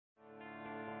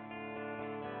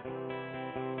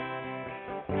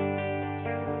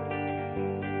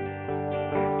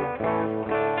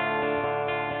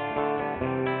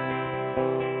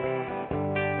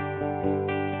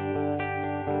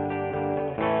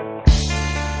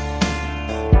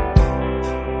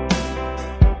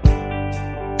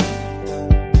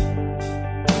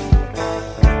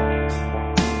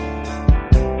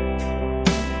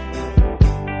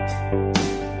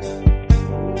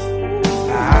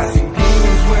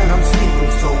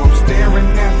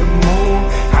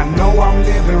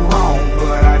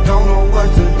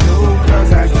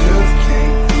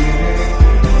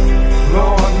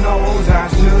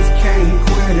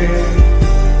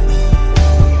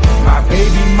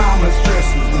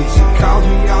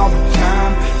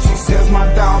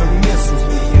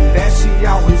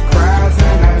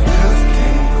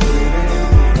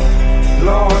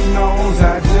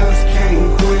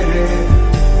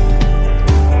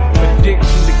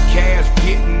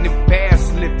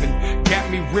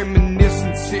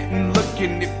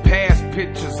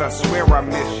I swear I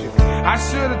miss you. I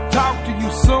should've talked to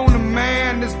you sooner,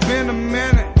 man, it's been a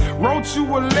minute. Wrote you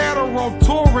a letter on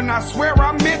tour and I swear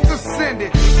I meant to send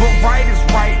it. But right is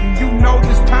right and you know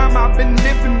this time I've been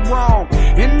living wrong.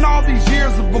 In all these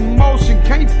years of emotion,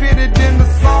 can't fit it in the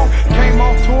song. Came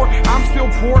off tour, I'm still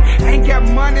poor, ain't got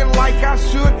money like I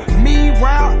should.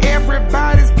 Meanwhile,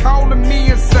 everybody's calling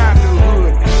me inside the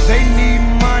hood. They need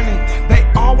money,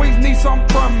 they always need something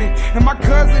from me. And my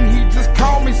cousin, he just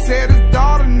called me, said his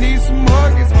daughter needs some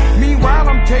huggies. Meanwhile,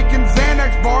 I'm taking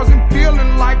Xanax bars and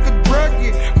feeling like a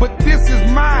druggie. But this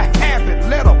is my habit,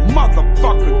 let a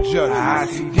motherfucker judge me. I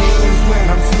see demons when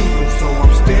I'm sleeping, so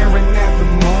I'm staring at the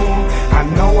moon. I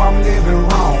know I'm living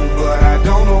wrong, but I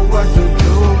don't know what to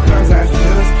do, cause I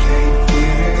just can't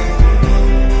quit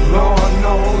it. Lord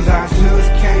knows I just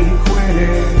can't quit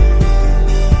it.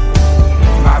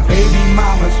 My baby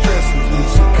mama stresses me,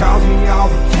 she calls me all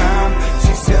the time.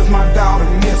 She says my daughter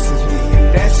misses me,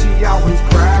 and that she always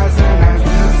cries, and I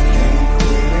just can't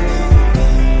quit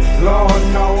it. Lord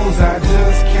knows I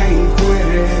just can't quit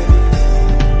it.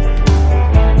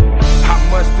 I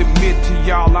must admit to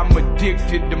y'all, I'm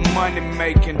addicted to money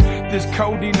making. This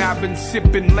codeine I've been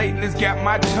sipping lately's got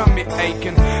my tummy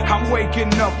aching. I'm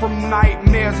waking up from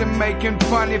nightmares and making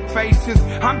funny faces.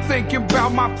 I'm thinking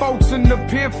about my folks in the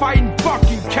pen fighting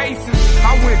fucking cases.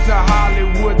 I went to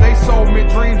Hollywood, they sold me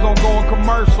dreams on going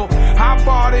commercial. I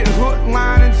bought it hook,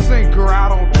 line, and sinker, I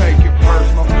don't take it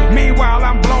personal. Meanwhile,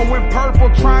 I'm blowing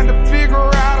purple, trying to figure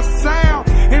out a sound.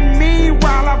 And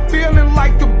meanwhile, I'm feeling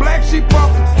like the black sheep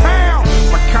of the town.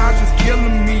 My conscience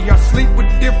killing me, I sleep with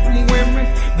different women,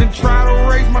 then try to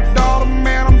raise my daughter,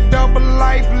 man, I'm double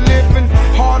life living.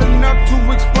 Hard enough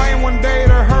to explain one day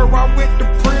to her I went to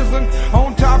prison.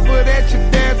 On top of that,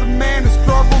 your dad's a man that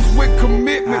struggles with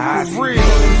commitment. I see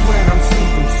visions when I'm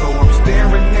sleeping, so I'm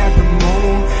staring at the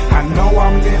moon. I know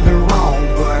I'm living wrong,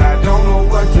 but I don't know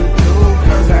what to do,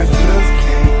 cause I just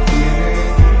can't quit it.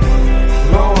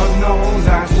 Lord knows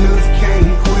I just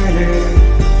can't quit it.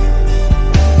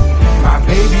 My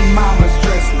baby mama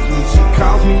stresses me, she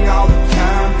calls me all the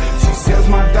time. She says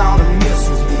my daughter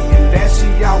misses me, and that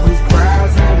she always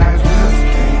cries, and I just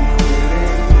can't quit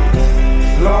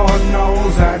it. Lord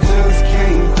knows I just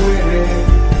can't quit it.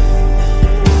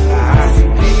 I see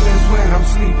demons when I'm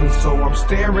sleeping, so I'm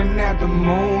staring at the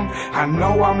moon. I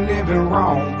know I'm living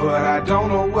wrong, but I don't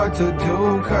know what to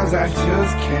do, cause I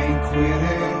just can't quit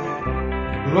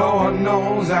it. Lord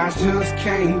knows I just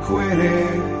can't quit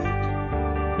it.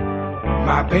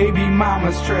 My baby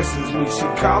mama stresses me, she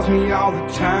calls me all the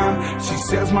time. She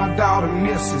says my daughter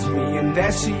misses me, and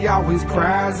that she always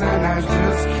cries, and I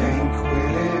just can't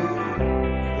quit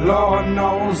it. Lord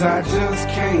knows I just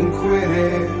can't quit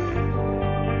it.